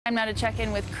Time now to check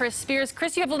in with Chris Spears.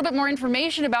 Chris, you have a little bit more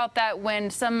information about that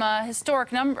wind, some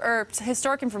historic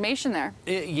information there.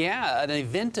 Yeah, an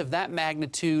event of that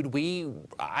magnitude,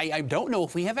 I don't know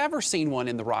if we have ever seen one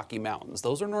in the Rocky Mountains.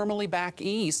 Those are normally back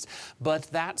east, but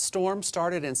that storm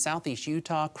started in southeast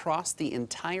Utah, crossed the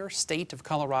entire state of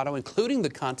Colorado, including the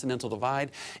Continental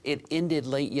Divide. It ended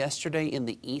late yesterday in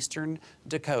the eastern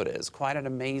Dakotas. Quite an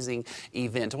amazing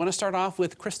event. I want to start off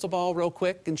with crystal ball real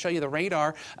quick and show you the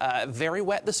radar. Very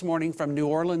wet this morning from New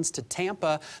Orleans to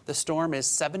Tampa. The storm is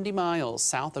 70 miles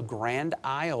south of Grand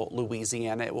Isle,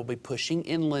 Louisiana. It will be pushing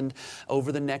inland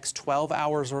over the next 12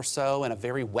 hours or so, and a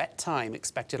very wet time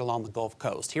expected along the Gulf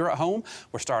Coast. Here at home,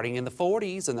 we're starting in the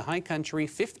 40s in the high country,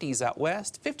 50s out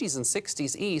west, 50s and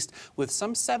 60s east, with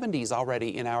some 70s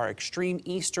already in our extreme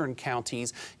eastern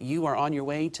counties. You are on your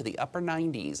way to the upper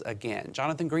 90s again.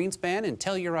 Jonathan Greenspan in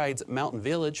Telluride's Mountain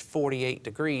Village, 48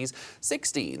 degrees,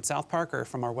 60 in South Parker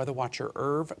from our weather watcher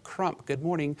Irv Crump. Good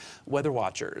morning, weather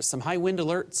watchers. Some high wind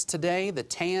alerts today. The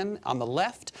tan on the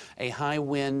left, a high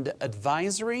wind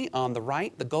advisory. On the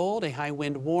right, the gold, a high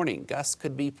wind warning. Gusts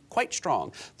could be quite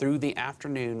strong through the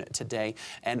afternoon today.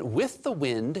 And with the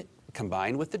wind,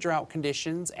 combined with the drought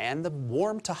conditions and the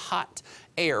warm to hot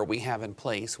air we have in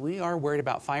place, we are worried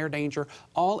about fire danger.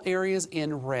 All areas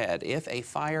in red. If a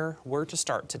fire were to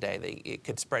start today, it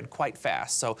could spread quite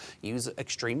fast, so use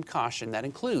extreme caution. That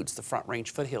includes the Front Range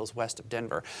foothills west of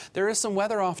Denver. There is some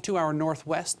weather off to our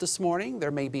northwest this morning.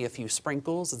 There may be a few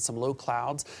sprinkles and some low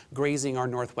clouds grazing our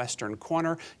northwestern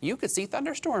corner. You could see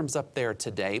thunderstorms up there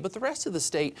today, but the rest of the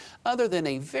state, other than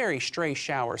a very stray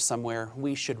shower somewhere,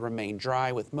 we should remain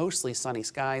dry with mostly sunny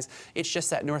skies. It's just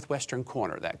that northwestern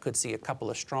corner that could see a couple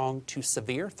of strong to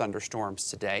severe thunderstorms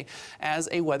today as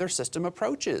a weather system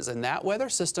approaches, and that weather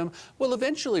system will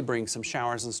eventually bring some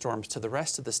showers and storms to the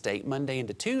rest of the state Monday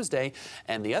into Tuesday.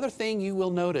 And the other thing you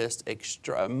will notice,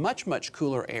 much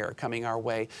cooler air coming our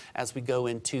way as we go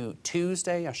into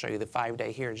Tuesday. I'll show you the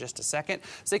 5-day here in just a second.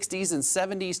 60s and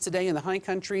 70s today in the high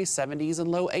country, 70s and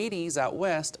low 80s out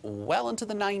west, well into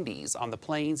the 90s on the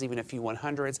plains, even a few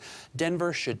 100s.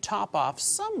 Denver should top off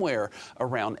somewhere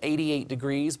around 88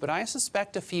 degrees, but I suspect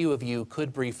a few of you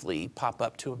could briefly pop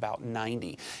up to about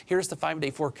 90. Here's the 5-day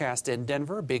forecast in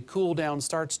Denver. Big cool down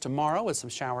starts tomorrow with some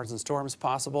showers and storms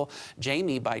possible.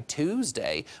 Jamie, by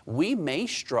Tuesday, we may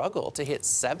struggle to hit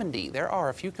 70. There are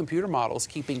a few computer models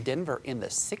keeping Denver in the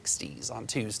 60s on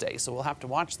Tuesday, so we'll have to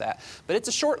watch that. But it's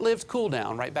a short-lived cool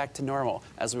down right back to normal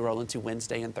as we roll into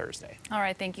Wednesday and Thursday. All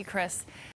right, thank you, Chris.